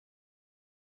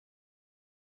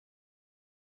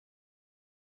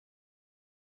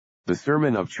The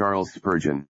Sermon of Charles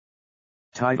Spurgeon.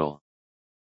 Title: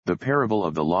 The Parable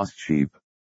of the Lost Sheep.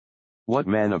 What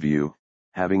man of you,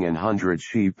 having 100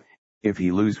 sheep, if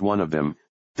he lose one of them,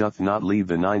 doth not leave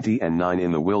the 99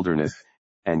 in the wilderness,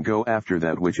 and go after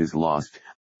that which is lost,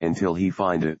 until he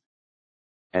find it?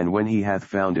 And when he hath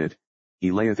found it,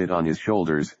 he layeth it on his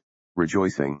shoulders,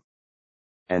 rejoicing.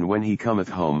 And when he cometh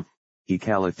home, he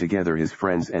calleth together his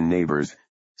friends and neighbors,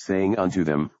 saying unto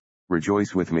them,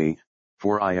 Rejoice with me,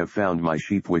 for I have found my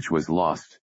sheep which was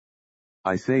lost.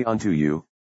 I say unto you,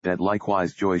 that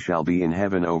likewise joy shall be in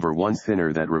heaven over one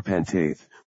sinner that repenteth,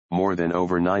 more than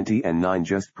over 99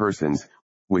 just persons,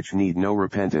 which need no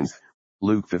repentance.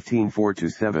 Luke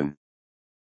 15:4-7.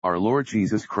 Our Lord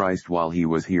Jesus Christ, while he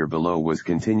was here below, was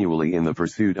continually in the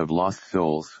pursuit of lost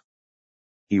souls.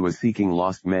 He was seeking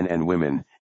lost men and women,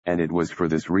 and it was for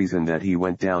this reason that he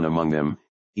went down among them,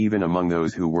 even among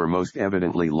those who were most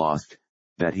evidently lost,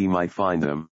 that he might find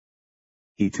them.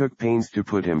 He took pains to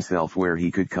put himself where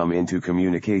he could come into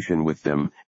communication with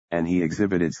them, and he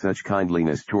exhibited such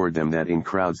kindliness toward them that in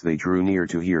crowds they drew near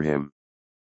to hear him.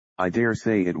 I dare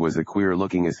say it was a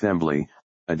queer-looking assembly,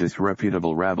 a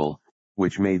disreputable rabble,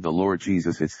 which made the Lord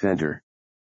Jesus its center.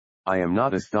 I am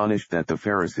not astonished that the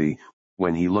Pharisee,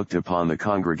 when he looked upon the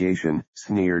congregation,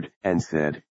 sneered, and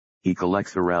said, He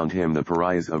collects around him the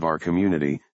pariahs of our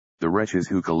community, the wretches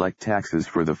who collect taxes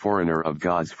for the foreigner of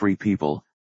God's free people,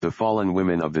 the fallen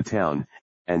women of the town,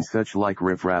 and such like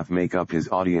riffraff make up his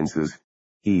audiences.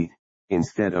 He,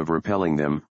 instead of repelling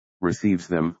them, receives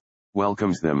them,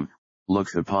 welcomes them,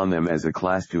 looks upon them as a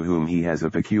class to whom he has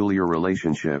a peculiar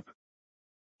relationship.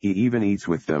 He even eats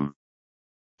with them.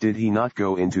 Did he not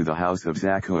go into the house of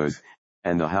Zacchaeus,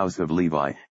 and the house of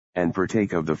Levi, and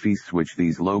partake of the feasts which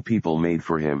these low people made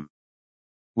for him?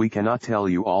 We cannot tell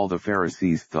you all the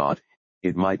Pharisees thought.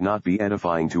 It might not be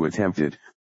edifying to attempt it,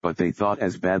 but they thought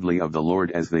as badly of the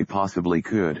Lord as they possibly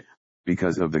could,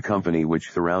 because of the company which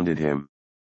surrounded him.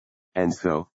 And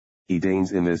so, he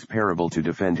deigns in this parable to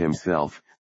defend himself,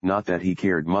 not that he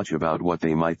cared much about what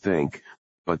they might think,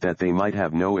 but that they might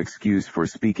have no excuse for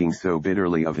speaking so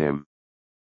bitterly of him.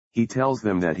 He tells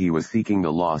them that he was seeking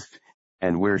the lost,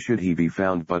 and where should he be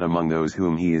found but among those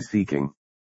whom he is seeking?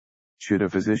 Should a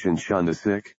physician shun the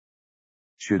sick?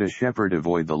 Should a shepherd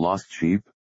avoid the lost sheep?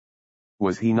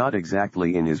 Was he not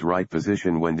exactly in his right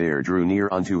position when there drew near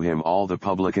unto him all the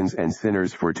publicans and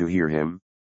sinners for to hear him?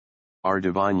 Our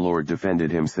divine Lord defended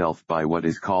himself by what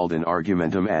is called an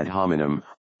argumentum ad hominem,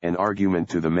 an argument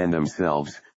to the men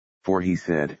themselves, for he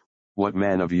said, What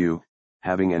man of you,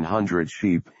 having 100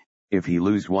 sheep, if he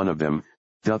lose one of them,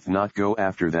 doth not go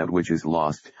after that which is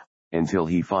lost, until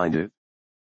he find it?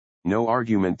 No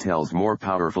argument tells more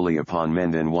powerfully upon men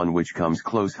than one which comes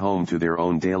close home to their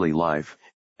own daily life,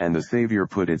 and the Savior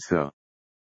put it so.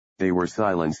 They were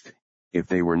silenced, if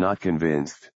they were not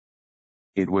convinced.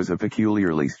 It was a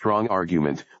peculiarly strong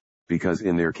argument, because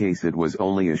in their case it was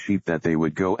only a sheep that they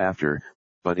would go after,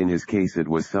 but in his case it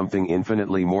was something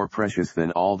infinitely more precious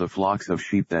than all the flocks of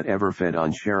sheep that ever fed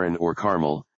on Sharon or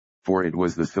Carmel, for it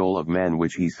was the soul of man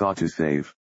which he sought to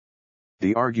save.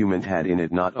 The argument had in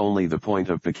it not only the point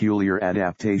of peculiar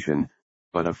adaptation,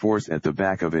 but a force at the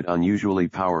back of it unusually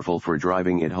powerful for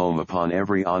driving it home upon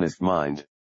every honest mind.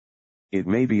 It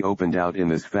may be opened out in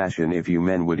this fashion: if you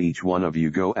men would each one of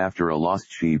you go after a lost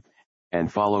sheep,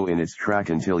 and follow in its track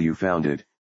until you found it,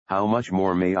 how much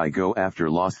more may I go after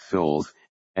lost souls,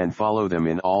 and follow them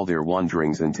in all their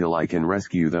wanderings until I can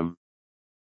rescue them?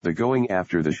 The going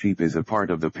after the sheep is a part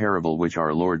of the parable which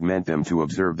our Lord meant them to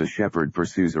observe. The shepherd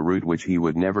pursues a route which he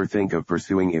would never think of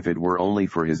pursuing if it were only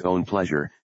for his own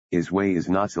pleasure. His way is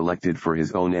not selected for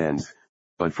his own ends,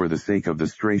 but for the sake of the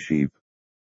stray sheep.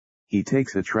 He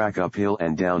takes a track uphill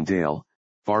and down dale,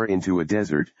 far into a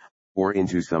desert, or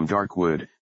into some dark wood,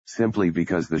 simply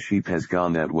because the sheep has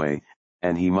gone that way,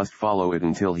 and he must follow it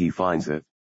until he finds it.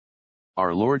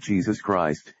 Our Lord Jesus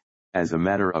Christ, as a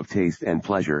matter of taste and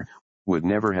pleasure, would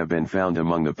never have been found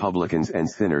among the publicans and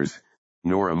sinners,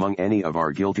 nor among any of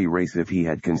our guilty race. If he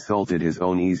had consulted his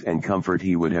own ease and comfort,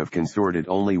 he would have consorted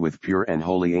only with pure and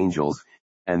holy angels,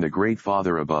 and the great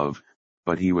Father above,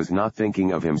 but he was not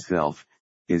thinking of himself.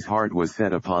 His heart was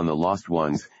set upon the lost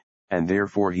ones, and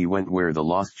therefore he went where the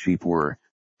lost sheep were,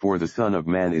 for the Son of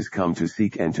Man is come to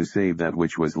seek and to save that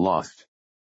which was lost.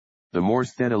 The more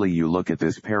steadily you look at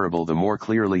this parable, the more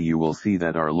clearly you will see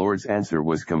that our Lord's answer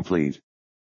was complete.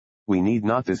 We need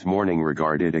not this morning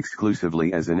regard it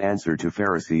exclusively as an answer to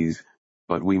Pharisees,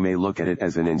 but we may look at it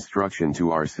as an instruction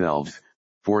to ourselves,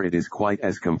 for it is quite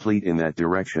as complete in that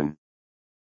direction.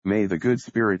 May the good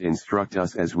Spirit instruct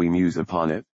us as we muse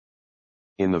upon it.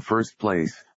 In the first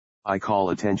place, I call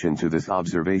attention to this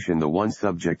observation, the one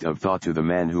subject of thought to the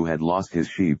man who had lost his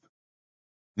sheep.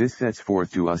 This sets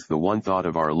forth to us the one thought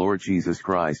of our Lord Jesus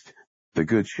Christ, the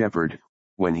Good Shepherd,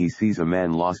 when he sees a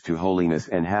man lost to holiness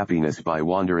and happiness by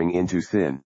wandering into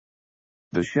sin.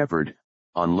 The shepherd,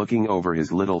 on looking over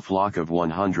his little flock of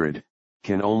 100,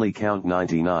 can only count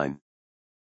 99.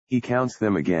 He counts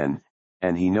them again,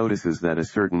 and he notices that a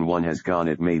certain one has gone.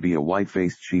 It may be a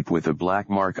white-faced sheep with a black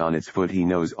mark on its foot. He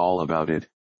knows all about it,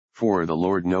 for the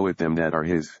Lord knoweth them that are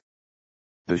his.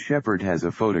 The shepherd has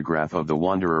a photograph of the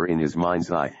wanderer in his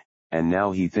mind's eye, and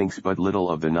now he thinks but little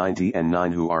of the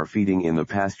 99 who are feeding in the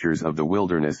pastures of the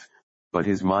wilderness, but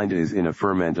his mind is in a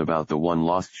ferment about the one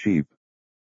lost sheep.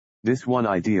 This one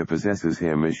idea possesses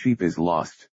him: a sheep is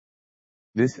lost.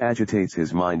 This agitates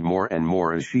his mind more and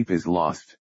more. A sheep is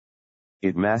lost.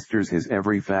 It masters his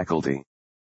every faculty.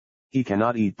 He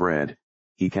cannot eat bread,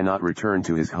 he cannot return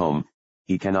to his home,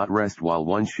 he cannot rest while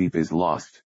one sheep is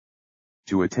lost.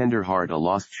 To a tender heart a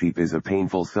lost sheep is a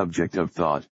painful subject of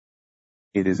thought.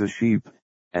 It is a sheep,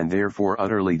 and therefore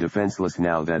utterly defenseless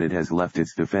now that it has left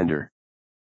its defender.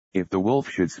 If the wolf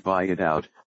should spy it out,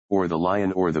 or the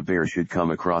lion or the bear should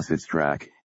come across its track,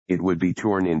 it would be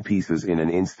torn in pieces in an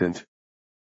instant.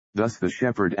 Thus the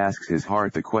shepherd asks his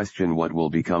heart the question, what will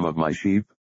become of my sheep?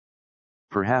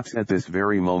 Perhaps at this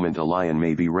very moment a lion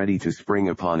may be ready to spring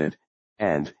upon it,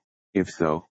 and, if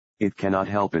so, it cannot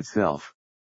help itself.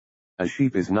 A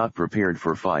sheep is not prepared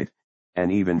for fight, and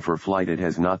even for flight it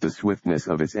has not the swiftness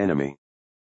of its enemy.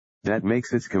 That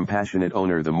makes its compassionate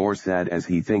owner the more sad as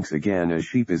he thinks again, a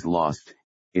sheep is lost,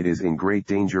 it is in great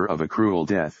danger of a cruel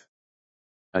death.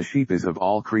 A sheep is of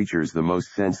all creatures the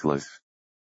most senseless.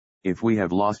 If we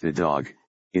have lost a dog,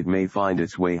 it may find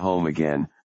its way home again,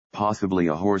 possibly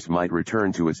a horse might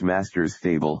return to its master's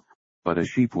stable, but a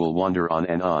sheep will wander on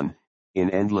and on,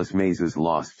 in endless mazes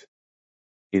lost.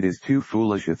 It is too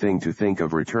foolish a thing to think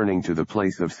of returning to the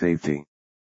place of safety.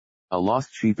 A lost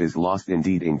sheep is lost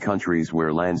indeed in countries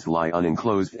where lands lie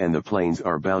unenclosed and the plains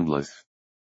are boundless.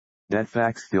 That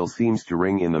fact still seems to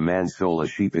ring in the man's soul: a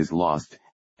sheep is lost,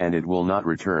 and it will not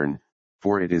return,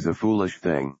 for it is a foolish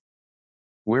thing.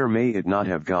 Where may it not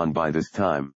have gone by this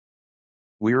time?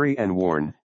 Weary and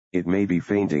worn, it may be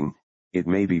fainting, it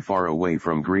may be far away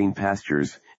from green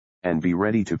pastures, and be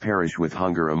ready to perish with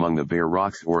hunger among the bare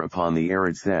rocks or upon the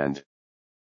arid sand.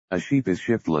 A sheep is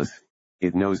shiftless,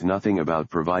 it knows nothing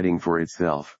about providing for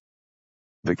itself.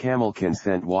 The camel can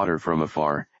scent water from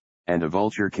afar, and a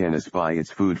vulture can espy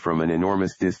its food from an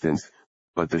enormous distance,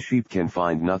 but the sheep can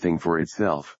find nothing for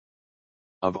itself.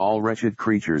 Of all wretched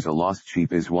creatures a lost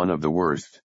sheep is one of the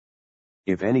worst.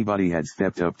 If anybody had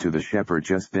stepped up to the shepherd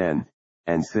just then,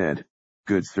 and said,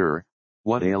 "Good sir,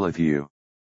 what aileth you?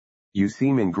 You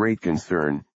seem in great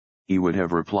concern," he would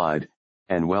have replied,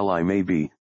 "And well I may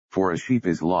be, for a sheep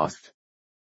is lost.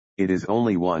 It is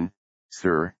only one,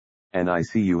 sir, and I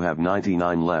see you have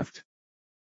 99 left.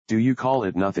 Do you call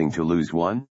it nothing to lose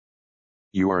one?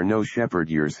 You are no shepherd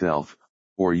yourself,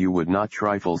 or you would not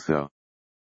trifle so.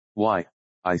 Why,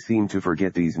 I seem to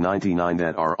forget these 99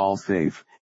 that are all safe,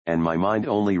 and my mind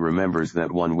only remembers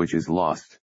that one which is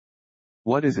lost.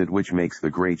 What is it which makes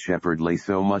the great shepherd lay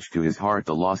so much to his heart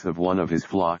the loss of one of his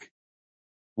flock?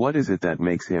 What is it that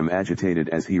makes him agitated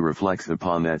as he reflects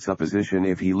upon that supposition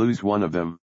if he lose one of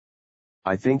them?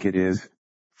 I think it is,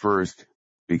 first,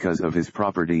 because of his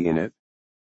property in it.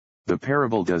 The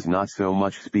parable does not so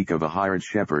much speak of a hired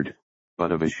shepherd,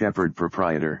 but of a shepherd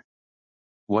proprietor.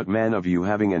 What man of you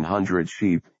having 100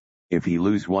 sheep, if he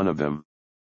lose one of them?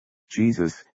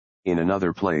 Jesus, in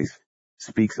another place,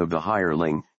 speaks of the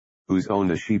hireling, whose own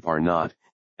the sheep are not,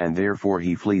 and therefore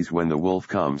he flees when the wolf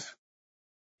comes.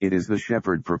 It is the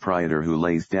shepherd proprietor who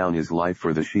lays down his life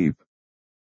for the sheep.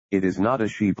 It is not a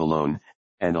sheep alone,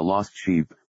 and a lost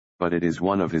sheep, but it is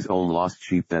one of his own lost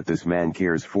sheep that this man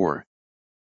cares for.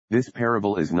 This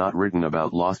parable is not written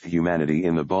about lost humanity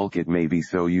in the bulk. It may be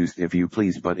so used if you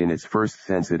please, but in its first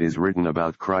sense it is written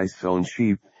about Christ's own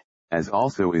sheep, as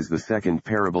also is the second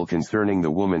parable concerning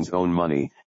the woman's own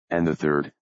money, and the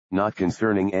third, not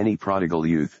concerning any prodigal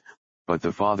youth, but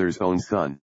the Father's own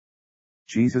Son.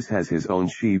 Jesus has his own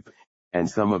sheep, and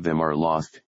some of them are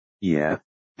lost. Yeah,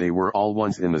 they were all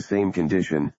once in the same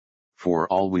condition, for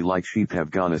all we like sheep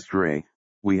have gone astray,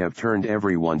 we have turned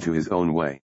every one to his own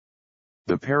way.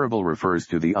 The parable refers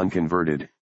to the unconverted,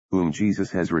 whom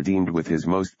Jesus has redeemed with his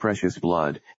most precious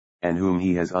blood, and whom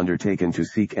he has undertaken to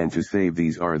seek and to save.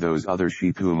 These are those other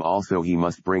sheep whom also he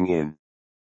must bring in.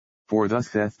 For thus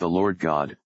saith the Lord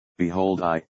God, Behold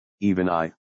I, even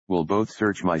I, will both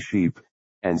search my sheep,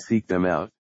 and seek them out.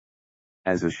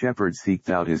 As a shepherd seeketh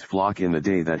out his flock in the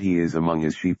day that he is among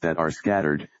his sheep that are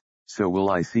scattered, So will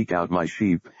I seek out my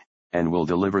sheep, and will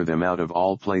deliver them out of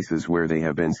all places where they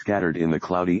have been scattered in the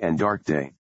cloudy and dark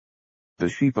day. The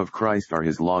sheep of Christ are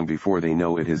his long before they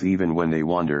know it is, even when they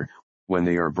wander. When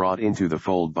they are brought into the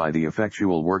fold by the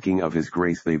effectual working of his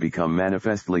grace, they become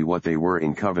manifestly what they were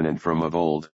in covenant from of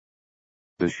old.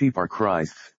 The sheep are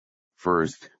Christ's,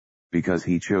 first, because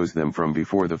he chose them from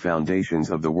before the foundations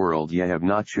of the world. Ye have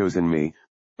not chosen me,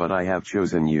 but I have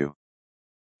chosen you.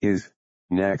 His,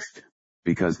 next,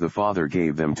 because the Father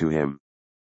gave them to him.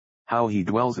 How he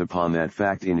dwells upon that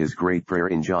fact in his great prayer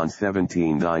in John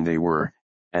 17, thine they were,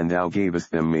 and thou gavest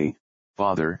them me,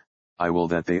 Father, I will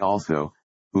that they also,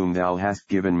 whom thou hast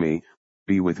given me,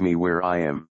 be with me where I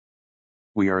am.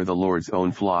 We are the Lord's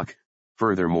own flock.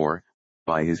 Furthermore,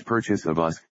 by his purchase of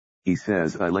us, he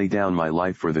says, I lay down my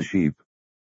life for the sheep.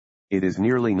 It is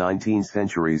nearly 19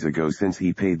 centuries ago since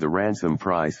he paid the ransom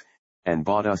price, and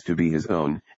bought us to be his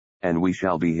own, and we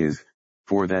shall be his,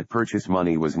 for that purchase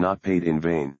money was not paid in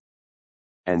vain.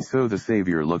 And so the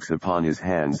Savior looks upon his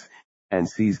hands, and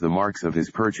sees the marks of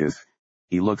his purchase.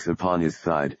 He looks upon his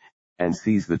side, and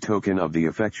sees the token of the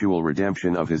effectual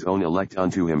redemption of his own elect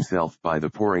unto himself by the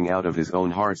pouring out of his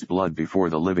own heart's blood before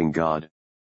the living God.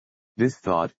 This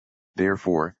thought,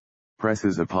 therefore,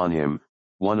 presses upon him,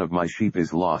 one of my sheep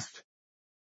is lost.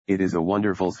 It is a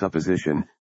wonderful supposition,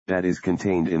 that is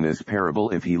contained in this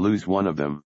parable. If he lose one of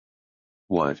them.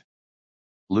 What?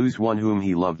 Lose one whom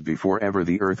he loved before ever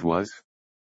the earth was?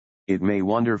 It may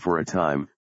wander for a time,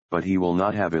 but he will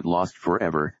not have it lost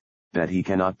forever, that he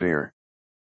cannot bear.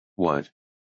 What?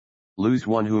 Lose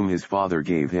one whom his Father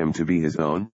gave him to be his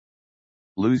own?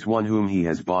 Lose one whom he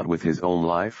has bought with his own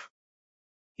life?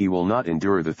 He will not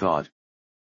endure the thought.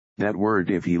 That word,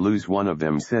 if he lose one of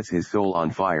them, sets his soul on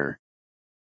fire.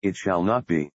 It shall not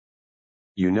be.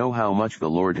 You know how much the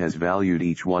Lord has valued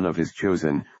each one of his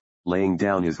chosen, laying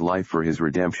down his life for his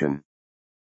redemption.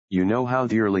 You know how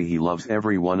dearly he loves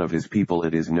every one of his people.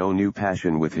 It is no new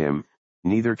passion with him,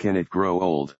 neither can it grow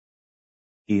old.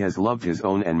 He has loved his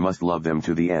own and must love them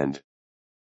to the end.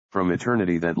 From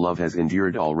eternity that love has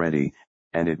endured already,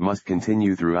 and it must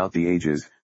continue throughout the ages,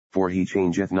 for he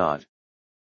changeth not.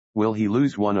 Will he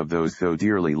lose one of those so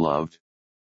dearly loved?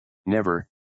 Never,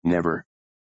 never.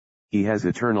 He has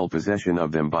eternal possession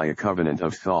of them by a covenant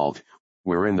of salt,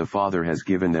 wherein the Father has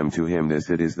given them to him. This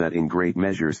it is that in great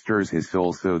measure stirs his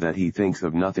soul, so that he thinks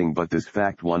of nothing but this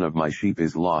fact: one of my sheep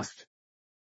is lost.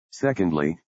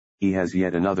 Secondly, he has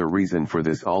yet another reason for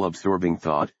this all-absorbing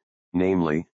thought,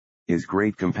 namely, his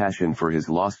great compassion for his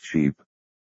lost sheep.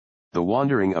 The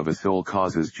wandering of a soul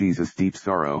causes Jesus deep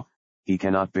sorrow. He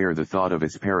cannot bear the thought of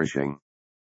its perishing.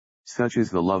 Such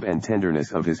is the love and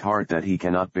tenderness of his heart that he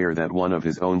cannot bear that one of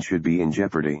his own should be in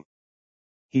jeopardy.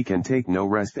 He can take no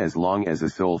rest as long as a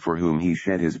soul for whom he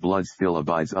shed his blood still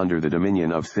abides under the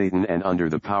dominion of Satan and under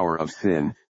the power of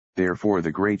sin. Therefore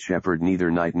the great shepherd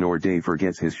neither night nor day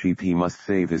forgets his sheep. He must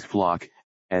save his flock,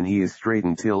 and he is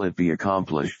straitened till it be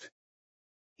accomplished.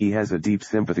 He has a deep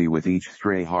sympathy with each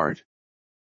stray heart.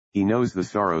 He knows the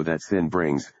sorrow that sin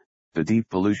brings, the deep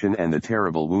pollution and the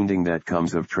terrible wounding that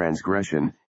comes of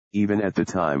transgression, even at the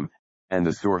time, and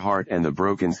the sore heart and the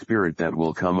broken spirit that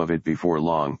will come of it before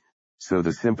long. So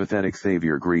the sympathetic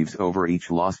Savior grieves over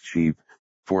each lost sheep,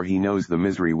 for he knows the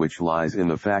misery which lies in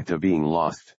the fact of being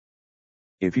lost.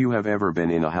 If you have ever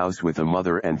been in a house with a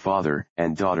mother and father,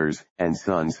 and daughters, and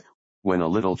sons, when a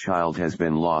little child has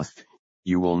been lost,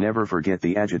 you will never forget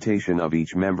the agitation of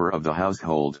each member of the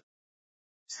household.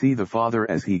 See the father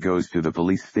as he goes to the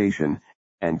police station,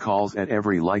 and calls at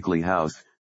every likely house,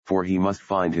 for he must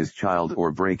find his child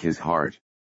or break his heart.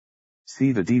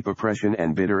 See the deep oppression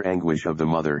and bitter anguish of the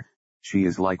mother. She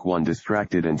is like one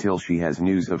distracted until she has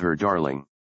news of her darling.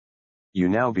 You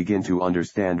now begin to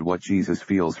understand what Jesus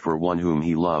feels for one whom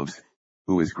he loves,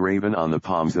 who is graven on the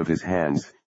palms of his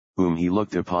hands, whom he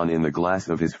looked upon in the glass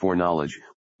of his foreknowledge,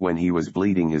 when he was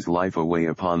bleeding his life away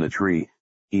upon the tree.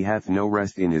 He hath no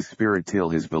rest in his spirit till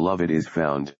his beloved is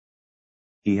found.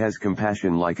 He has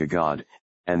compassion like a God,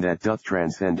 and that doth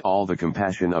transcend all the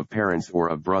compassion of parents or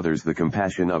of brothers, the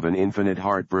compassion of an infinite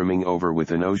heart brimming over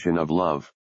with an ocean of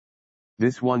love.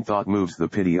 This one thought moves the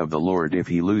pity of the Lord if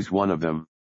he lose one of them.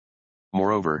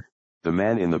 Moreover, the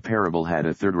man in the parable had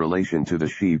a third relation to the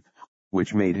sheep,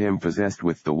 which made him possessed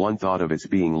with the one thought of its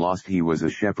being lost. He was a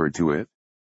shepherd to it.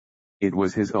 It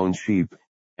was his own sheep,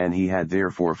 and he had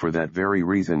therefore for that very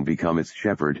reason become its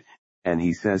shepherd, and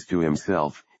he says to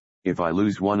himself, if I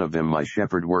lose one of them my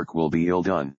shepherd work will be ill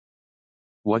done.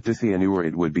 What dishonor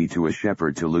it would be to a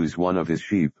shepherd to lose one of his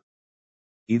sheep.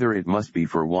 Either it must be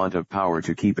for want of power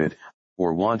to keep it,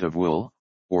 or want of will,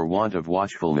 or want of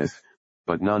watchfulness,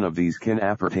 but none of these can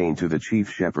appertain to the chief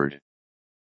shepherd.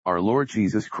 Our Lord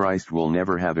Jesus Christ will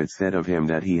never have it said of him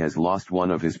that he has lost one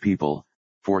of his people,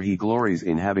 for he glories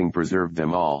in having preserved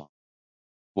them all.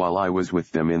 While I was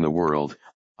with them in the world,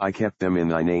 I kept them in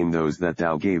thy name. Those that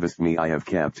thou gavest me I have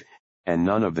kept, and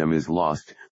none of them is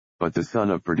lost, but the son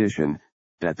of perdition,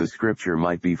 that the scripture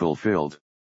might be fulfilled.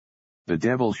 The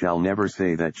devil shall never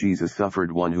say that Jesus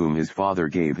suffered one whom his Father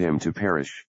gave him to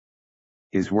perish.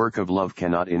 His work of love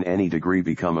cannot in any degree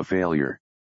become a failure.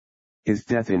 His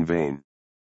death in vain.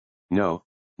 No,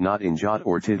 not in jot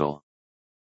or tittle.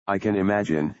 I can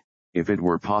imagine, if it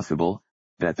were possible,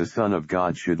 that the Son of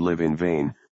God should live in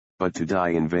vain, but to die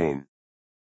in vain.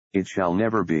 It shall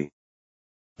never be.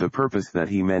 The purpose that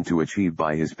he meant to achieve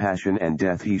by his passion and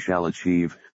death he shall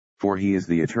achieve, for he is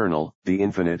the eternal, the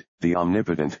infinite, the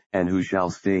omnipotent, and who shall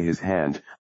stay his hand,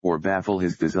 or baffle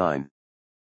his design?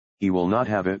 He will not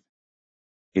have it.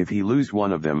 If he lose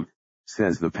one of them,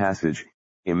 says the passage,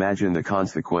 imagine the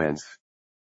consequence.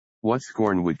 What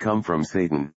scorn would come from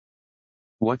Satan?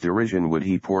 What derision would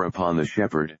he pour upon the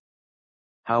shepherd?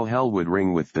 How hell would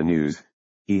ring with the news,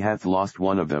 he hath lost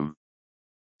one of them.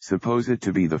 Suppose it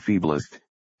to be the feeblest,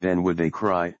 then would they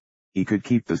cry, he could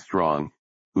keep the strong,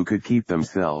 who could keep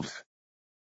themselves.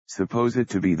 Suppose it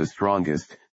to be the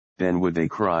strongest, then would they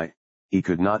cry, he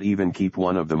could not even keep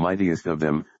one of the mightiest of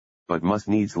them, but must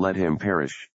needs let him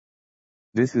perish.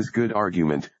 This is good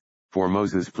argument, for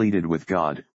Moses pleaded with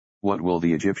God, what will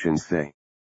the Egyptians say?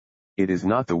 It is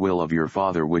not the will of your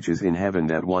Father which is in heaven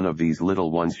that one of these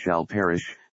little ones shall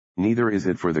perish, neither is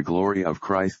it for the glory of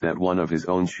Christ that one of his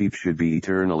own sheep should be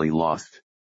eternally lost.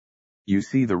 You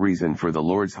see the reason for the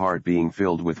Lord's heart being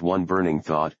filled with one burning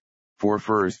thought, for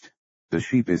first, the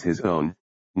sheep is his own,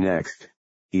 next,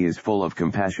 he is full of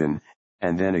compassion,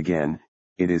 and then again,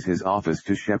 it is his office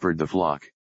to shepherd the flock.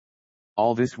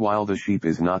 All this while the sheep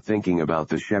is not thinking about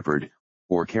the shepherd,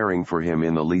 or caring for him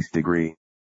in the least degree.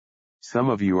 Some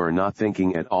of you are not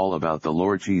thinking at all about the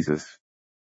Lord Jesus.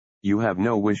 You have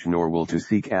no wish nor will to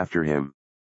seek after him.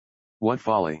 What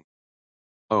folly!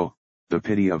 Oh, the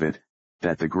pity of it,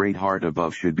 that the great heart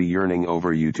above should be yearning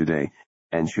over you today,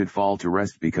 and should fall to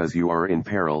rest because you are in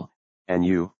peril, and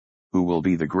you, who will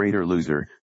be the greater loser,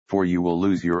 for you will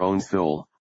lose your own soul,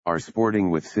 are sporting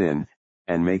with sin,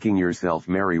 and making yourself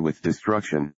merry with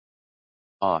destruction.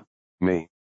 Ah, me!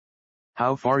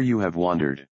 How far you have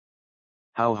wandered!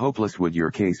 How hopeless would your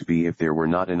case be if there were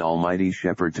not an almighty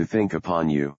shepherd to think upon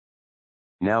you.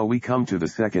 Now we come to the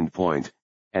second point,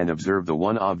 and observe the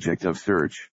one object of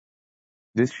search.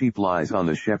 This sheep lies on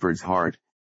the shepherd's heart,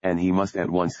 and he must at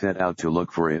once set out to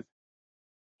look for it.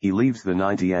 He leaves the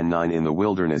 99 in the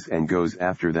wilderness and goes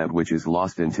after that which is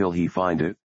lost until he find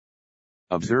it.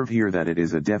 Observe here that it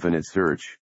is a definite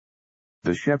search.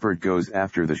 The shepherd goes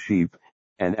after the sheep,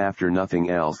 and after nothing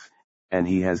else, and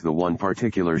he has the one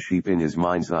particular sheep in his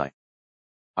mind's eye.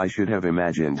 I should have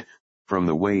imagined, from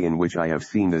the way in which I have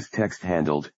seen this text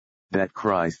handled, that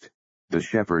Christ, the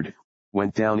shepherd,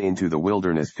 went down into the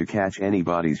wilderness to catch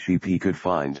anybody's sheep he could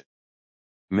find.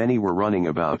 Many were running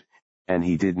about, and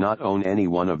he did not own any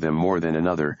one of them more than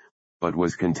another, but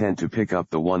was content to pick up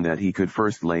the one that he could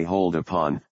first lay hold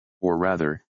upon, or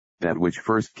rather, that which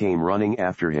first came running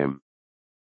after him.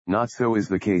 Not so is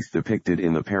the case depicted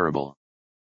in the parable.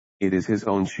 It is his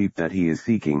own sheep that he is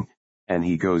seeking, and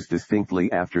he goes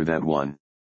distinctly after that one.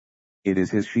 It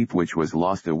is his sheep which was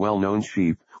lost, a well-known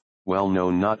sheep, well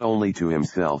known not only to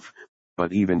himself,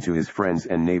 but even to his friends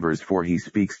and neighbors, for he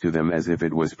speaks to them as if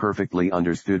it was perfectly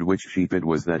understood which sheep it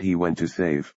was that he went to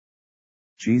save.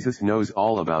 Jesus knows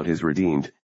all about his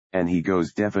redeemed, and he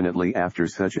goes definitely after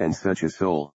such and such a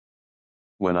soul.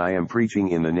 When I am preaching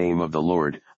in the name of the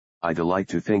Lord, I delight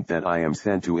to think that I am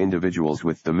sent to individuals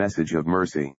with the message of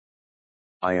mercy.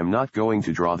 I am not going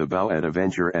to draw the bow at a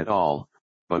venture at all,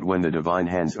 but when the divine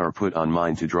hands are put on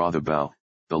mine to draw the bow,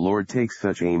 the Lord takes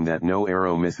such aim that no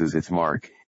arrow misses its mark.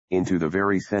 Into the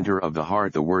very center of the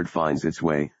heart the word finds its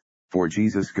way, for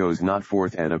Jesus goes not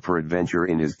forth at a peradventure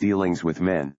in his dealings with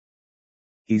men.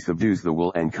 He subdues the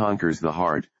will and conquers the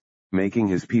heart, making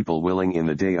his people willing in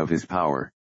the day of his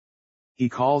power. He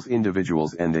calls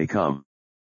individuals and they come.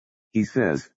 He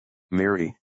says,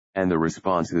 Mary, and the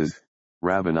response is,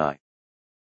 Rabboni.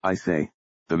 I say,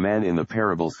 the man in the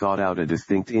parable sought out a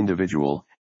distinct individual,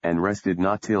 and rested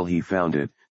not till he found it.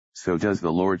 So does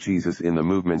the Lord Jesus in the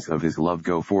movements of his love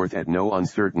go forth at no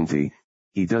uncertainty.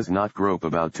 He does not grope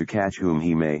about to catch whom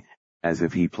he may, as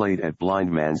if he played at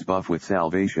blind man's buff with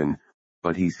salvation,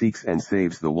 but he seeks and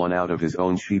saves the one out of his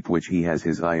own sheep which he has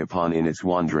his eye upon in its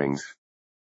wanderings.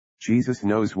 Jesus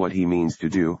knows what he means to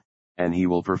do, and he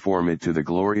will perform it to the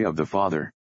glory of the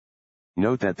Father.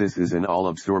 Note that this is an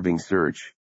all-absorbing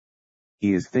search.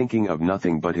 He is thinking of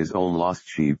nothing but his own lost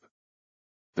sheep.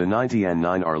 The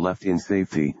 99 are left in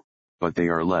safety, but they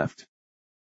are left.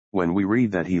 When we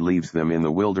read that he leaves them in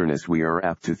the wilderness, we are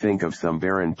apt to think of some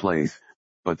barren place,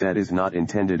 but that is not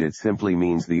intended. It simply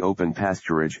means the open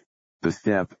pasturage, the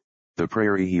steppe, the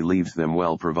prairie. He leaves them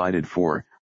well provided for,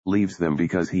 leaves them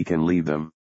because he can leave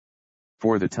them.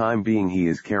 For the time being he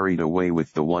is carried away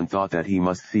with the one thought that he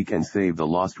must seek and save the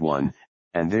lost one,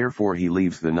 and therefore he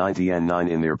leaves the 99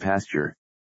 in their pasture.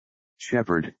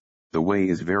 Shepherd, the way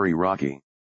is very rocky.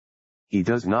 He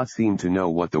does not seem to know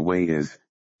what the way is,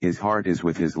 his heart is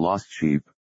with his lost sheep.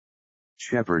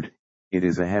 Shepherd, it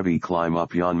is a heavy climb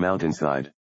up yon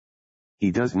mountainside.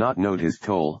 He does not note his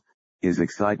toll, his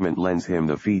excitement lends him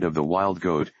the feet of the wild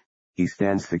goat, he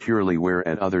stands securely where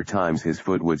at other times his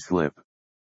foot would slip.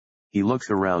 He looks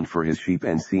around for his sheep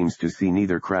and seems to see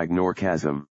neither crag nor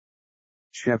chasm.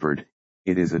 Shepherd,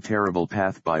 it is a terrible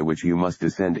path by which you must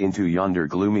descend into yonder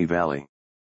gloomy valley.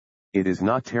 It is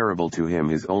not terrible to him,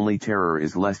 his only terror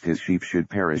is lest his sheep should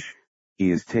perish.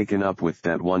 He is taken up with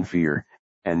that one fear,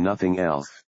 and nothing else.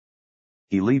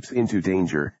 He leaps into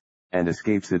danger, and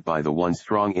escapes it by the one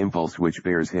strong impulse which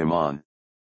bears him on.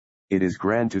 It is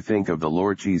grand to think of the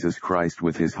Lord Jesus Christ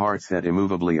with his heart set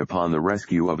immovably upon the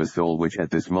rescue of a soul which at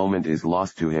this moment is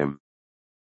lost to him.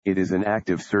 It is an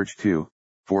active search too,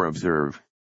 for observe,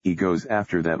 he goes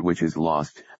after that which is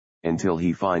lost, until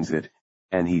he finds it,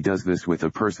 and he does this with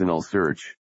a personal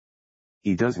search.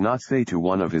 He does not say to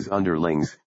one of his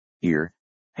underlings, "Here,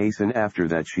 hasten after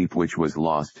that sheep which was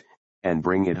lost, and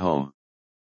bring it home."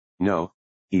 No,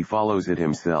 he follows it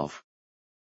himself.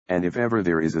 And if ever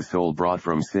there is a soul brought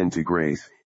from sin to grace,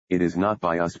 it is not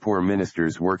by us poor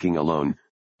ministers working alone,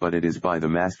 but it is by the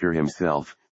Master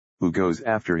himself, who goes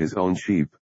after his own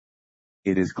sheep.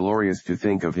 It is glorious to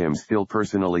think of him still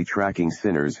personally tracking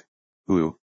sinners,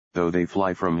 who, though they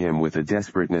fly from him with a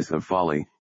desperateness of folly,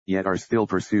 yet are still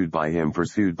pursued by him,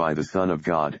 pursued by the Son of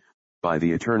God, by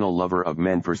the eternal lover of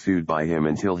men, pursued by him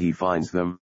until he finds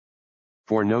them.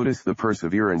 For notice the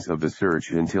perseverance of the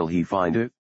search until he find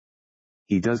it.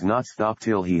 He does not stop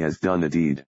till he has done the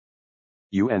deed.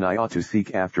 You and I ought to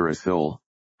seek after a soul.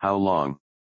 How long?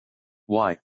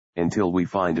 Why, until we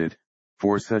find it,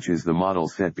 for such is the model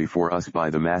set before us by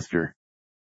the Master.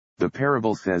 The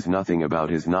parable says nothing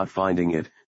about his not finding it,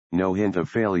 no hint of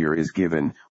failure is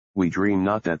given. We dream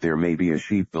not that there may be a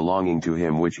sheep belonging to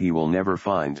him which he will never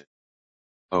find.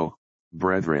 Oh,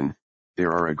 brethren,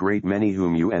 there are a great many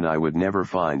whom you and I would never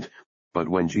find, but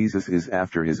when Jesus is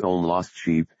after his own lost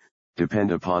sheep,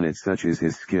 depend upon it, such is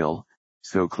his skill,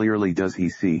 so clearly does he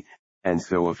see, and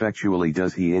so effectually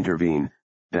does he intervene,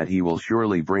 that he will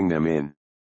surely bring them in.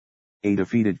 A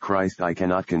defeated Christ I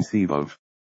cannot conceive of.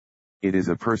 It is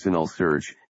a personal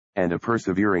search, and a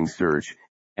persevering search,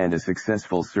 and a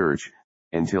successful search,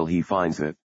 until he finds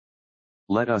it.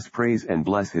 Let us praise and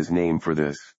bless his name for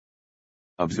this.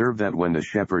 Observe that when the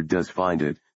shepherd does find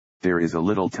it, there is a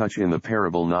little touch in the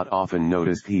parable not often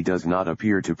noticed. He does not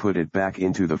appear to put it back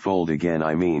into the fold again.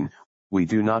 I mean, we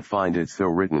do not find it so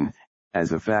written,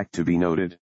 as a fact to be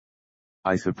noted.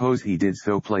 I suppose he did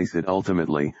so place it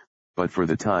ultimately, but for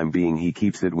the time being he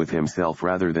keeps it with himself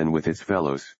rather than with its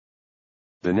fellows.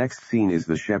 The next scene is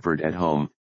the shepherd at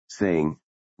home, saying,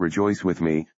 "Rejoice with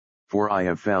me, for I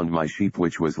have found my sheep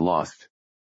which was lost."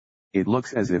 It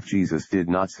looks as if Jesus did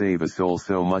not save a soul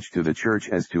so much to the church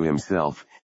as to himself,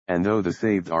 and though the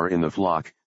saved are in the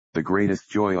flock, the greatest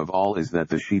joy of all is that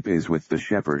the sheep is with the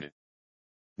shepherd.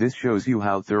 This shows you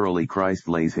how thoroughly Christ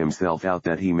lays himself out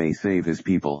that he may save his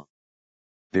people.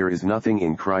 There is nothing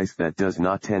in Christ that does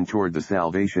not tend toward the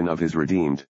salvation of his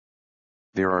redeemed.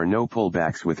 There are no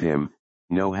pullbacks with him,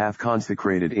 no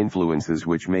half-consecrated influences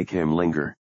which make him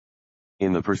linger.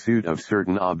 In the pursuit of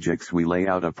certain objects we lay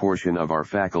out a portion of our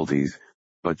faculties,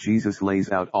 but Jesus lays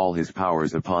out all his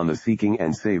powers upon the seeking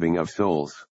and saving of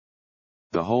souls.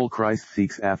 The whole Christ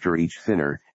seeks after each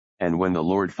sinner, and when the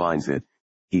Lord finds it,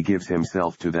 he gives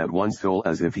himself to that one soul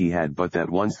as if he had but that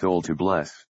one soul to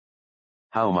bless.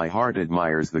 How my heart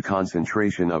admires the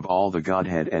concentration of all the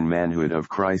Godhead and manhood of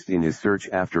Christ in his search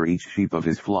after each sheep of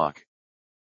his flock.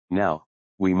 Now,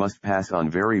 we must pass on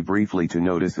very briefly to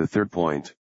notice a third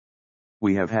point.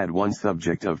 We have had one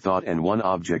subject of thought and one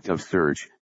object of search,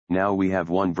 now we have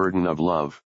one burden of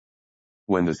love.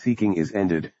 When the seeking is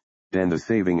ended, then the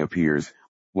saving appears.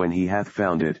 When he hath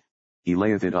found it, he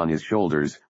layeth it on his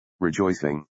shoulders,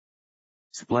 rejoicing.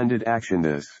 Splendid action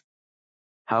this.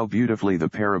 How beautifully the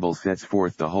parable sets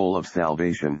forth the whole of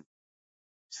salvation.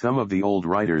 Some of the old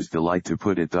writers delight to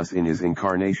put it thus: in his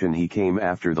incarnation he came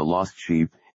after the lost sheep,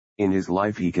 in his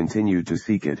life he continued to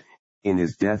seek it, in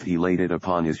his death he laid it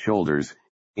upon his shoulders,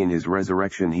 in his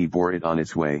resurrection he bore it on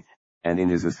its way, and in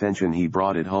his ascension he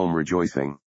brought it home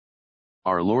rejoicing.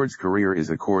 Our Lord's career is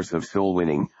a course of soul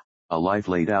winning, a life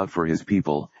laid out for his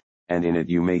people, and in it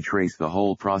you may trace the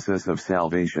whole process of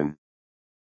salvation.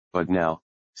 But now,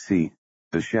 see,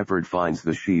 the shepherd finds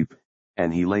the sheep,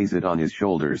 and he lays it on his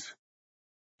shoulders.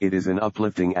 It is an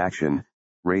uplifting action,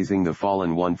 raising the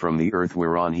fallen one from the earth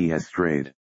whereon he has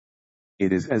strayed.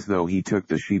 It is as though he took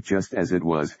the sheep just as it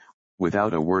was,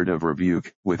 without a word of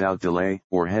rebuke, without delay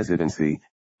or hesitancy,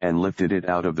 and lifted it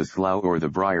out of the slough or the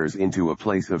briars into a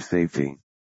place of safety.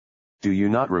 Do you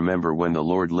not remember when the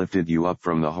Lord lifted you up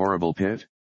from the horrible pit?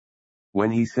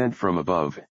 When he sent from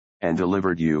above, and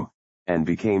delivered you, and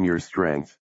became your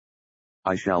strength?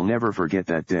 I shall never forget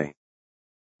that day.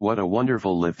 What a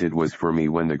wonderful lift it was for me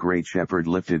when the great shepherd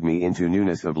lifted me into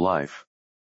newness of life.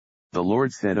 The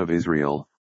Lord said of Israel,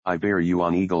 I bear you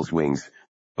on eagle's wings,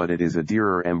 but it is a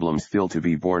dearer emblem still to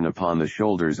be borne upon the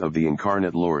shoulders of the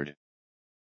incarnate Lord.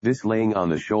 This laying on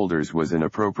the shoulders was an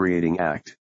appropriating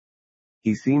act.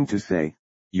 He seemed to say,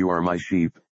 you are my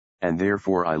sheep, and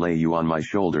therefore I lay you on my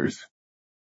shoulders.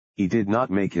 He did not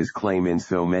make his claim in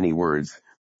so many words,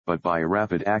 but by a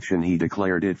rapid action he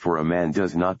declared it, for a man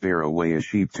does not bear away a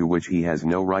sheep to which he has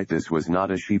no right. This was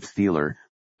not a sheep stealer,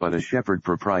 but a shepherd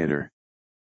proprietor.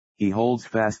 He holds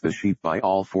fast the sheep by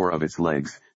all four of its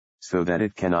legs, so that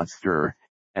it cannot stir,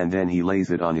 and then he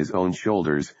lays it on his own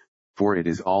shoulders, for it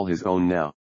is all his own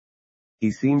now.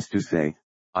 He seems to say,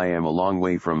 I am a long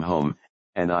way from home,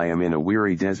 and I am in a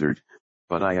weary desert,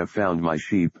 but I have found my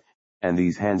sheep, and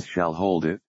these hands shall hold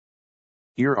it.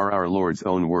 Here are our Lord's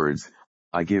own words,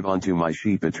 I give unto my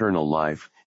sheep eternal life,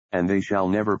 and they shall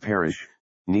never perish,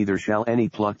 neither shall any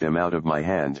pluck them out of my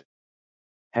hand.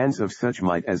 Hands of such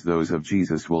might as those of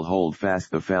Jesus will hold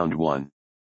fast the found one.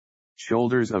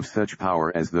 Shoulders of such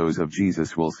power as those of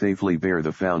Jesus will safely bear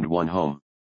the found one home.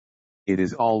 It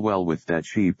is all well with that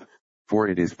sheep, for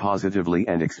it is positively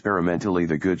and experimentally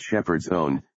the Good Shepherd's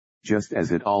own, just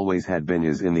as it always had been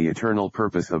his in the eternal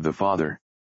purpose of the Father.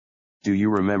 Do you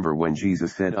remember when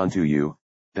Jesus said unto you,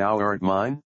 Thou art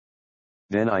mine?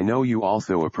 Then I know you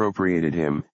also appropriated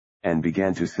him, and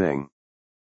began to sing.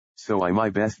 So I my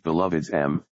best beloved's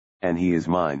am, and he is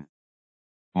mine.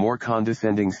 More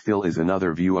condescending still is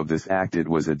another view of this act. It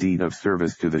was a deed of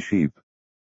service to the sheep.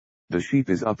 The sheep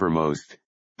is uppermost,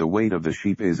 the weight of the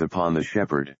sheep is upon the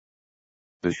shepherd.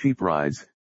 The sheep rides,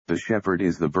 the shepherd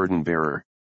is the burden bearer.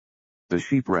 The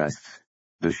sheep rests,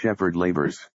 the shepherd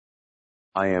labors.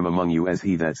 I am among you as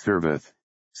he that serveth,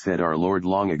 said our Lord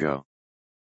long ago.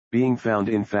 Being found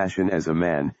in fashion as a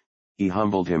man, he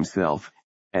humbled himself,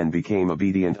 and became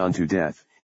obedient unto death,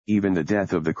 even the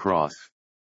death of the cross.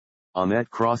 On that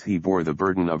cross he bore the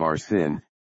burden of our sin,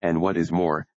 and what is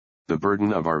more, the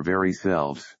burden of our very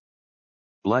selves.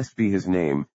 Blessed be his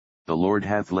name, the Lord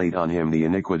hath laid on him the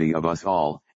iniquity of us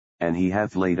all, and he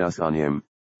hath laid us on him,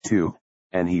 too,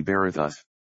 and he beareth us.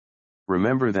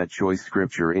 Remember that choice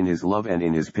scripture, in his love and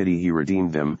in his pity he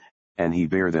redeemed them, and he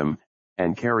bare them,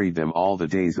 and carried them all the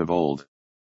days of old.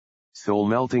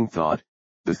 Soul-melting thought,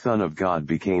 the Son of God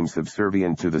became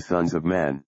subservient to the sons of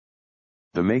man.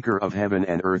 The Maker of heaven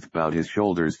and earth bowed his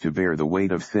shoulders to bear the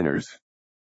weight of sinners.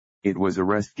 It was a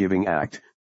rest-giving act,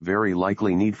 very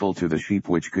likely needful to the sheep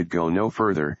which could go no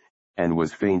further, and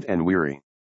was faint and weary.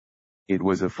 It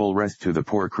was a full rest to the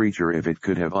poor creature if it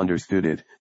could have understood it,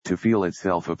 to feel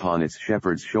itself upon its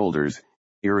shepherd's shoulders,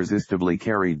 irresistibly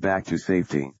carried back to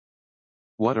safety.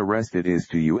 What a rest it is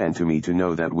to you and to me to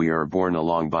know that we are borne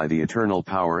along by the eternal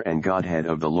power and Godhead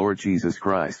of the Lord Jesus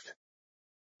Christ.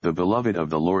 The beloved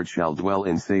of the Lord shall dwell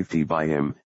in safety by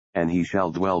him, and he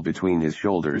shall dwell between his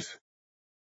shoulders.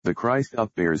 The Christ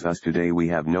upbears us today. We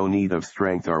have no need of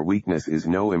strength, our weakness is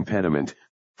no impediment,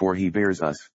 for he bears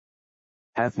us.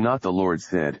 Hath not the Lord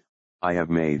said, I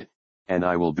have made, and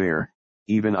I will bear,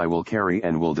 even I will carry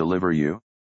and will deliver you?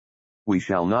 We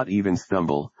shall not even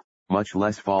stumble, much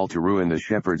less fall to ruin. The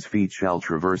shepherd's feet shall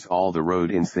traverse all the road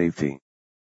in safety.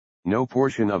 No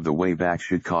portion of the way back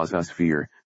should cause us fear,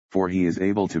 for he is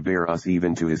able to bear us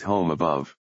even to his home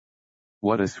above.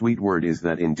 What a sweet word is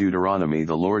that in Deuteronomy,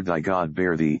 the Lord thy God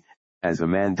bear thee, as a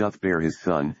man doth bear his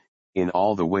son, in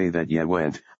all the way that ye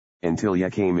went, until ye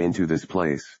came into this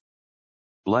place.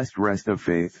 Blessed rest of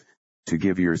faith, to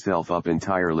give yourself up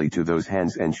entirely to those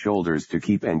hands and shoulders to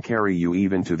keep and carry you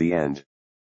even to the end.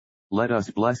 Let us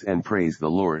bless and praise the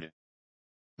Lord.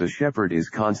 The shepherd is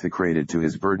consecrated to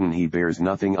his burden. He bears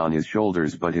nothing on his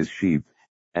shoulders but his sheep,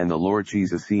 and the Lord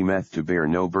Jesus seemeth to bear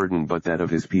no burden but that of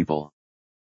his people.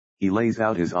 He lays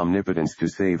out his omnipotence to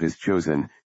save his chosen,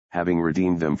 having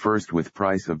redeemed them first with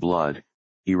price of blood,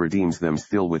 he redeems them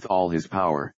still with all his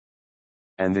power.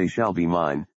 And they shall be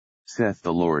mine, saith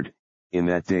the Lord, in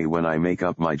that day when I make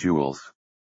up my jewels.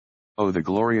 O the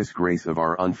glorious grace of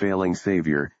our unfailing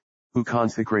Savior, who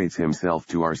consecrates himself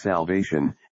to our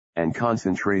salvation, and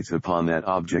concentrates upon that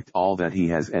object all that he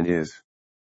has and is.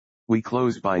 We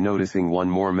close by noticing one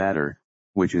more matter,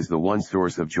 which is the one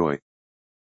source of joy.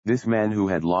 This man who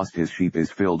had lost his sheep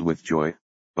is filled with joy,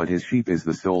 but his sheep is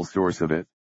the sole source of it.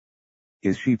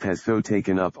 His sheep has so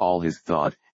taken up all his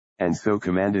thought, and so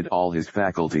commanded all his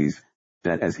faculties,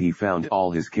 that as he found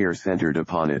all his care centered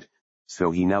upon it,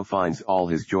 so he now finds all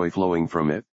his joy flowing from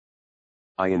it.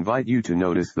 I invite you to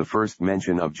notice the first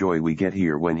mention of joy we get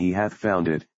here. When he hath found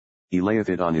it, he layeth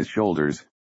it on his shoulders,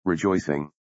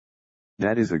 rejoicing.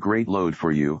 That is a great load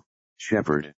for you,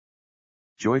 shepherd.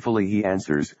 Joyfully he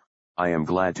answers, I am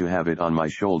glad to have it on my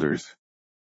shoulders.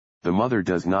 The mother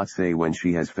does not say when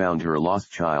she has found her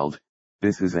lost child,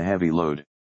 this is a heavy load.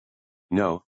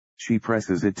 No, she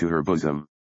presses it to her bosom.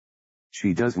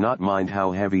 She does not mind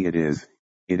how heavy it is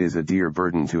a dear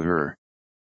burden to her.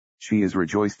 She is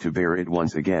rejoiced to bear it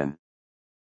once again.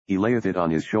 He layeth it on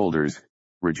his shoulders,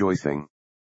 rejoicing.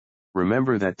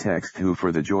 Remember that text, who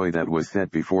for the joy that was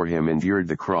set before him endured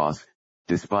the cross,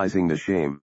 despising the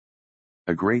shame.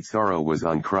 A great sorrow was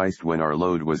on Christ when our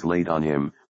load was laid on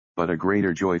him, but a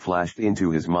greater joy flashed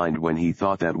into his mind when he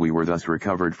thought that we were thus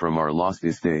recovered from our lost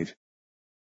estate.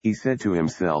 He said to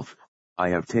himself, I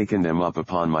have taken them up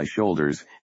upon my shoulders,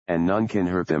 and none can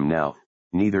hurt them now,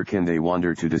 neither can they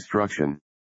wander to destruction.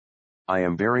 I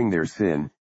am bearing their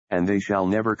sin, and they shall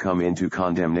never come into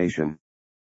condemnation.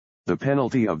 The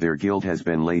penalty of their guilt has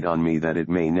been laid on me that it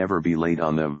may never be laid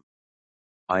on them.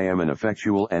 I am an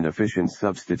effectual and efficient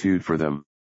substitute for them.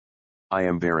 I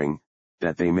am bearing,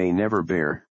 that they may never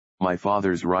bear, my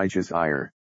Father's righteous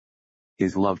ire.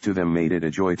 His love to them made it a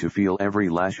joy to feel every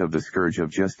lash of the scourge of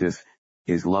justice.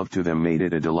 His love to them made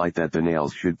it a delight that the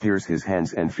nails should pierce his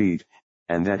hands and feet,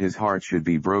 and that his heart should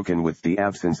be broken with the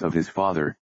absence of his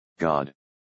Father, God.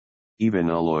 Even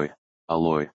Eloi,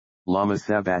 Eloi, lama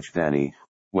sabachthani,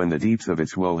 when the deeps of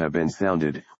its woe have been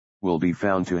sounded, will be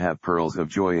found to have pearls of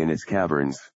joy in its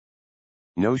caverns.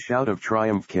 No shout of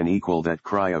triumph can equal that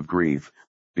cry of grief,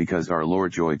 because our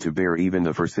Lord joyed to bear even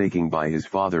the forsaking by his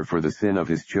Father for the sin of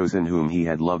his chosen whom he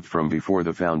had loved from before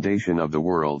the foundation of the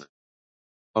world.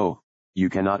 Oh, you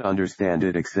cannot understand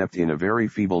it except in a very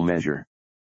feeble measure.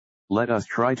 Let us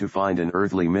try to find an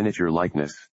earthly miniature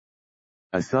likeness.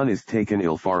 A son is taken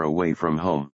ill far away from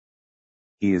home.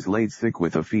 He is laid sick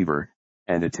with a fever,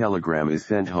 and a telegram is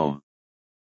sent home.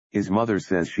 His mother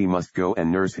says she must go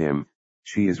and nurse him.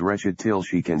 She is wretched till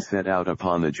she can set out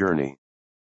upon the journey.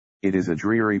 It is a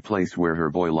dreary place where her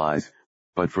boy lies,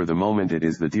 but for the moment it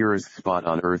is the dearest spot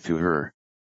on earth to her.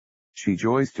 She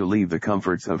joys to leave the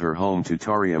comforts of her home to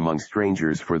tarry among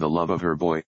strangers for the love of her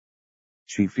boy.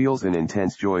 She feels an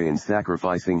intense joy in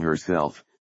sacrificing herself.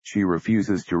 She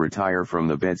refuses to retire from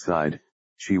the bedside.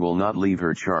 She will not leave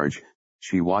her charge.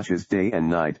 She watches day and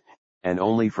night, and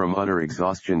only from utter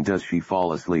exhaustion does she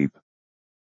fall asleep.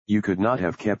 You could not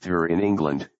have kept her in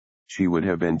England, she would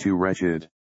have been too wretched.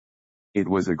 It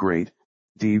was a great,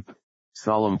 deep,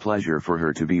 solemn pleasure for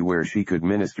her to be where she could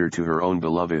minister to her own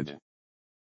beloved.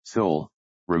 Soul,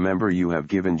 remember you have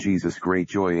given Jesus great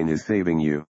joy in his saving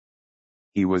you.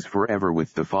 He was forever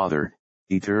with the Father,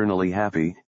 eternally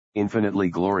happy, infinitely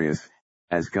glorious,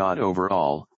 as God over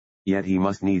all, yet he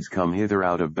must needs come hither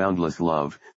out of boundless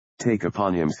love, take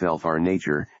upon himself our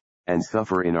nature, and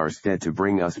suffer in our stead to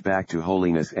bring us back to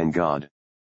holiness and God.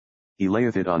 He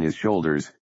layeth it on his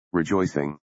shoulders,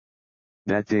 rejoicing.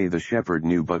 That day the shepherd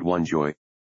knew but one joy.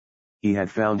 He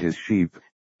had found his sheep,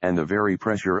 and the very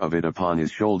pressure of it upon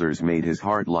his shoulders made his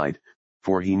heart light,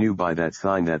 for he knew by that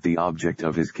sign that the object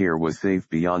of his care was safe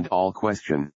beyond all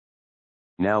question.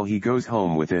 Now he goes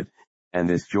home with it, and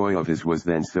this joy of his was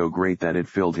then so great that it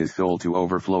filled his soul to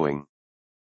overflowing.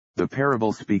 The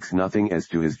parable speaks nothing as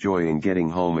to his joy in getting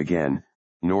home again,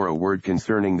 nor a word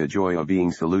concerning the joy of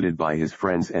being saluted by his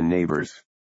friends and neighbors.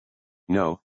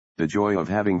 No, the joy of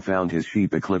having found his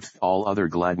sheep eclipsed all other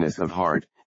gladness of heart,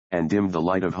 and dimmed the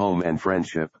light of home and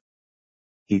friendship.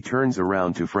 He turns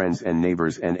around to friends and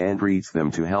neighbors and entreats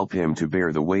them to help him to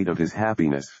bear the weight of his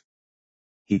happiness.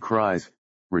 He cries,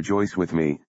 "Rejoice with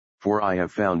me, for I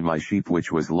have found my sheep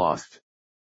which was lost."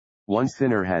 One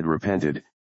sinner had repented,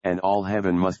 and all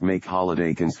heaven must make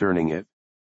holiday concerning it.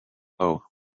 Oh,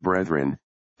 brethren,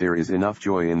 there is enough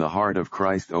joy in the heart of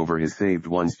Christ over his saved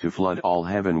ones to flood all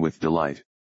heaven with delight.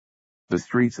 The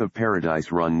streets of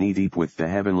paradise run knee-deep with the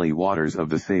heavenly waters of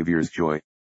the Savior's joy.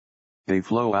 They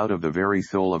flow out of the very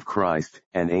soul of Christ,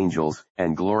 and angels,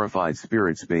 and glorified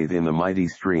spirits bathe in the mighty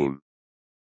stream.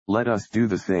 Let us do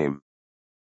the same.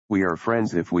 We are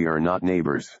friends if we are not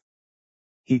neighbors.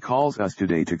 He calls us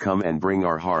today to come and bring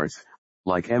our hearts,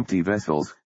 like empty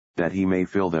vessels, that he may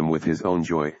fill them with his own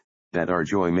joy, that our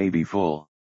joy may be full.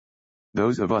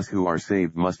 Those of us who are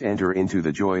saved must enter into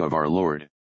the joy of our Lord.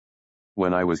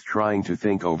 When I was trying to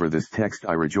think over this text,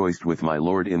 I rejoiced with my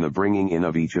Lord in the bringing in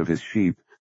of each of his sheep,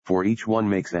 for each one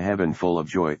makes a heaven full of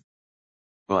joy.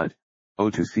 But, oh,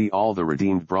 to see all the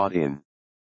redeemed brought in.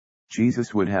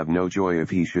 Jesus would have no joy if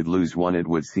he should lose one. It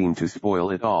would seem to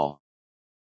spoil it all.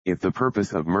 If the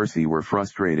purpose of mercy were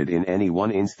frustrated in any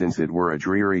one instance, it were a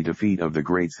dreary defeat of the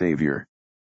great Savior.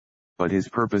 But his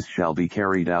purpose shall be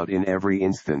carried out in every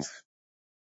instance.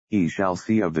 He shall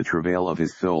see of the travail of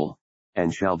his soul,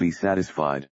 and shall be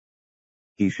satisfied.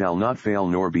 He shall not fail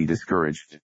nor be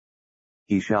discouraged.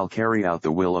 He shall carry out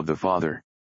the will of the Father.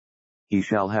 He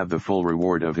shall have the full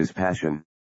reward of his passion.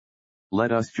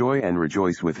 Let us joy and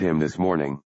rejoice with him this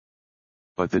morning.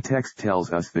 But the text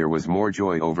tells us there was more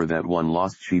joy over that one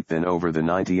lost sheep than over the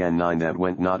 99 that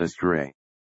went not astray.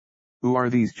 Who are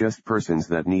these just persons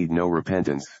that need no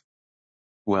repentance?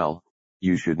 Well,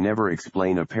 you should never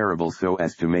explain a parable so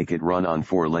as to make it run on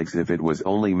 4 legs if it was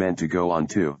only meant to go on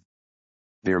 2.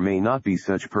 There may not be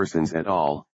such persons at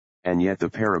all, and yet the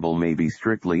parable may be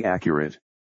strictly accurate.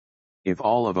 If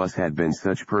all of us had been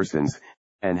such persons,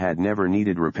 and had never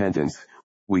needed repentance,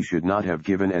 we should not have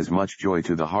given as much joy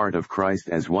to the heart of Christ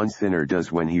as one sinner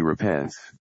does when he repents.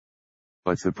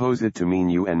 But suppose it to mean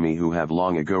you and me who have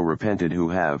long ago repented, who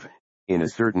have, in a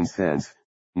certain sense,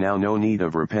 now no need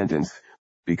of repentance,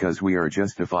 because we are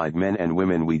justified men and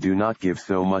women. We do not give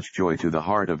so much joy to the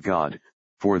heart of God,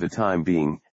 for the time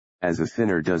being, as a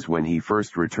sinner does when he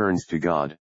first returns to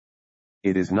God.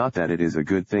 It is not that it is a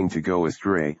good thing to go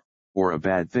astray, or a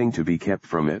bad thing to be kept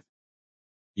from it.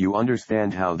 You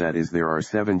understand how that is. There are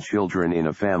 7 children in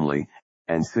a family,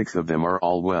 and 6 of them are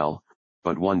all well,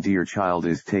 but one dear child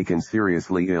is taken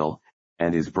seriously ill,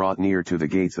 and is brought near to the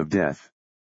gates of death.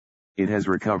 It has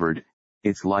recovered,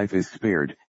 its life is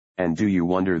spared, and do you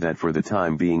wonder that for the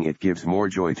time being it gives more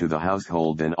joy to the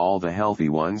household than all the healthy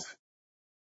ones?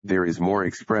 There is more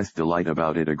expressed delight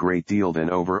about it a great deal than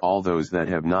over all those that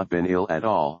have not been ill at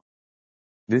all.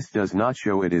 This does not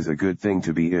show it is a good thing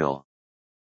to be ill.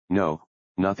 No,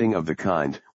 nothing of the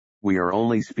kind. We are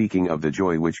only speaking of the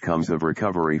joy which comes of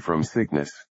recovery from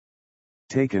sickness.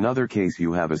 Take another case.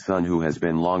 You have a son who has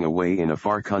been long away in a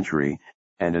far country,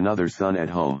 and another son at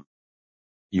home.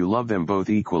 You love them both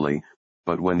equally,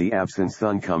 but when the absent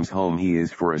son comes home he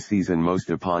is for a season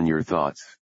most upon your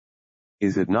thoughts.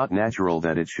 Is it not natural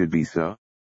that it should be so?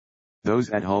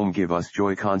 Those at home give us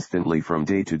joy constantly from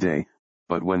day to day,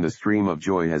 but when the stream of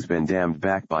joy has been dammed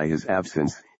back by his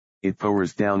absence, it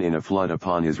pours down in a flood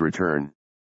upon his return.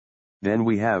 Then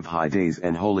we have high days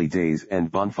and holy days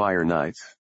and bonfire nights.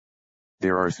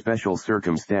 There are special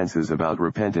circumstances about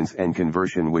repentance and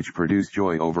conversion which produce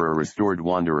joy over a restored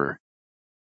wanderer.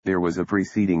 There was a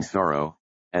preceding sorrow,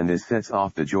 and this sets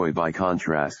off the joy by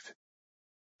contrast.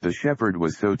 The shepherd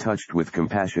was so touched with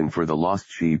compassion for the lost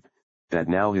sheep, that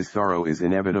now his sorrow is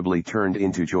inevitably turned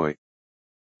into joy.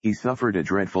 He suffered a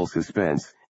dreadful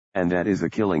suspense, and that is a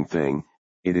killing thing.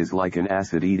 It is like an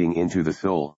acid eating into the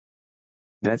soul.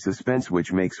 That suspense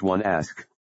which makes one ask,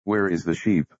 where is the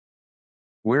sheep?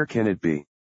 Where can it be?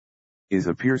 Is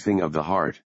a piercing of the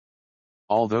heart.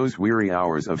 All those weary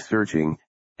hours of searching,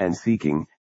 and seeking,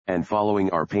 and following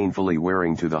are painfully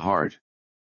wearing to the heart.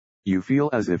 You feel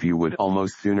as if you would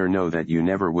almost sooner know that you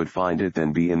never would find it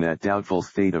than be in that doubtful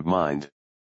state of mind.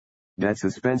 That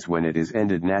suspense, when it is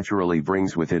ended, naturally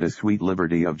brings with it a sweet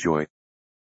liberty of joy.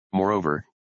 Moreover,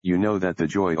 you know that the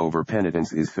joy over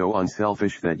penitence is so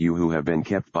unselfish that you who have been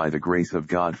kept by the grace of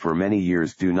God for many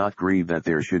years do not grieve that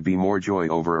there should be more joy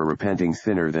over a repenting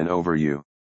sinner than over you.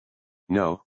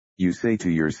 No, you say to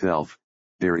yourself,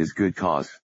 there is good cause.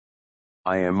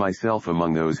 I am myself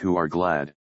among those who are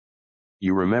glad.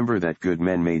 You remember that good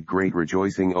men made great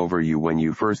rejoicing over you when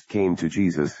you first came to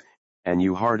Jesus, and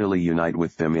you heartily unite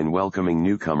with them in welcoming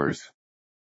newcomers.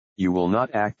 You will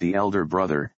not act the elder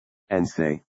brother, and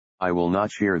say, I will not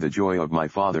share the joy of my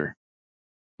father.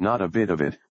 Not a bit of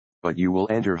it, but you will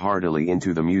enter heartily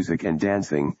into the music and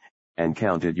dancing, and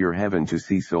count it your heaven to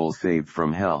see souls saved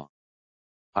from hell.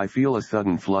 I feel a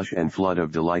sudden flush and flood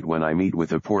of delight when I meet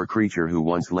with a poor creature who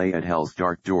once lay at hell's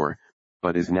dark door,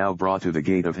 but is now brought to the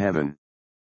gate of heaven.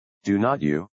 Do not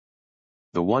you?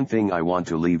 The one thing I want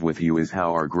to leave with you is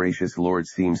how our gracious Lord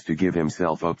seems to give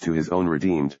himself up to his own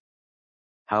redeemed.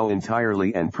 How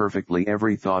entirely and perfectly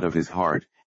every thought of his heart,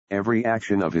 Every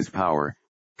action of his power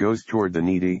goes toward the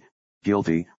needy,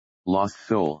 guilty, lost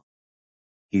soul.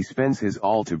 He spends his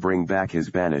all to bring back his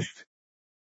banished.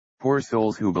 Poor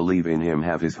souls who believe in him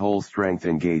have his whole strength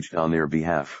engaged on their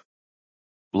behalf.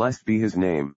 Blessed be his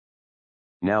name.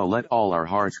 Now let all our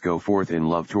hearts go forth in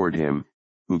love toward him,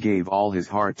 who gave all his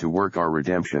heart to work our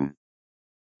redemption.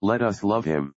 Let us love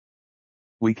him.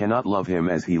 We cannot love him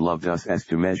as he loved us as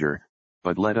to measure,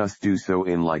 but let us do so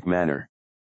in like manner.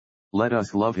 Let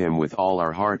us love him with all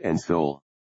our heart and soul.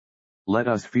 Let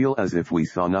us feel as if we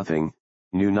saw nothing,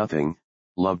 knew nothing,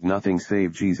 loved nothing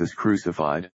save Jesus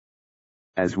crucified.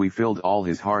 As we filled all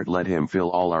his heart, let him fill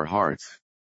all our hearts.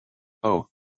 Oh,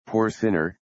 poor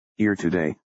sinner, here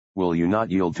today, will you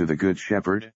not yield to the Good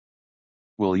Shepherd?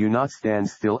 Will you not stand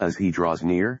still as he draws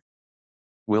near?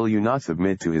 Will you not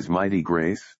submit to his mighty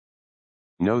grace?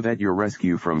 Know that your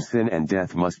rescue from sin and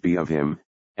death must be of him,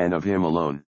 and of him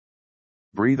alone.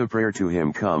 Breathe a prayer to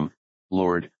him. Come,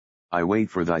 Lord, I wait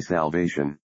for thy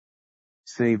salvation.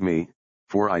 Save me,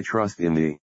 for I trust in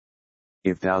thee.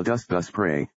 If thou dost thus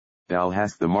pray, thou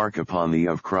hast the mark upon thee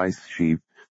of Christ's sheep,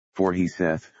 for he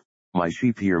saith, My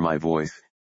sheep hear my voice,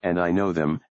 and I know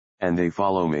them, and they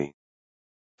follow me.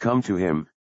 Come to him,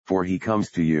 for he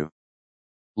comes to you.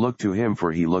 Look to him,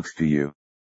 for he looks to you.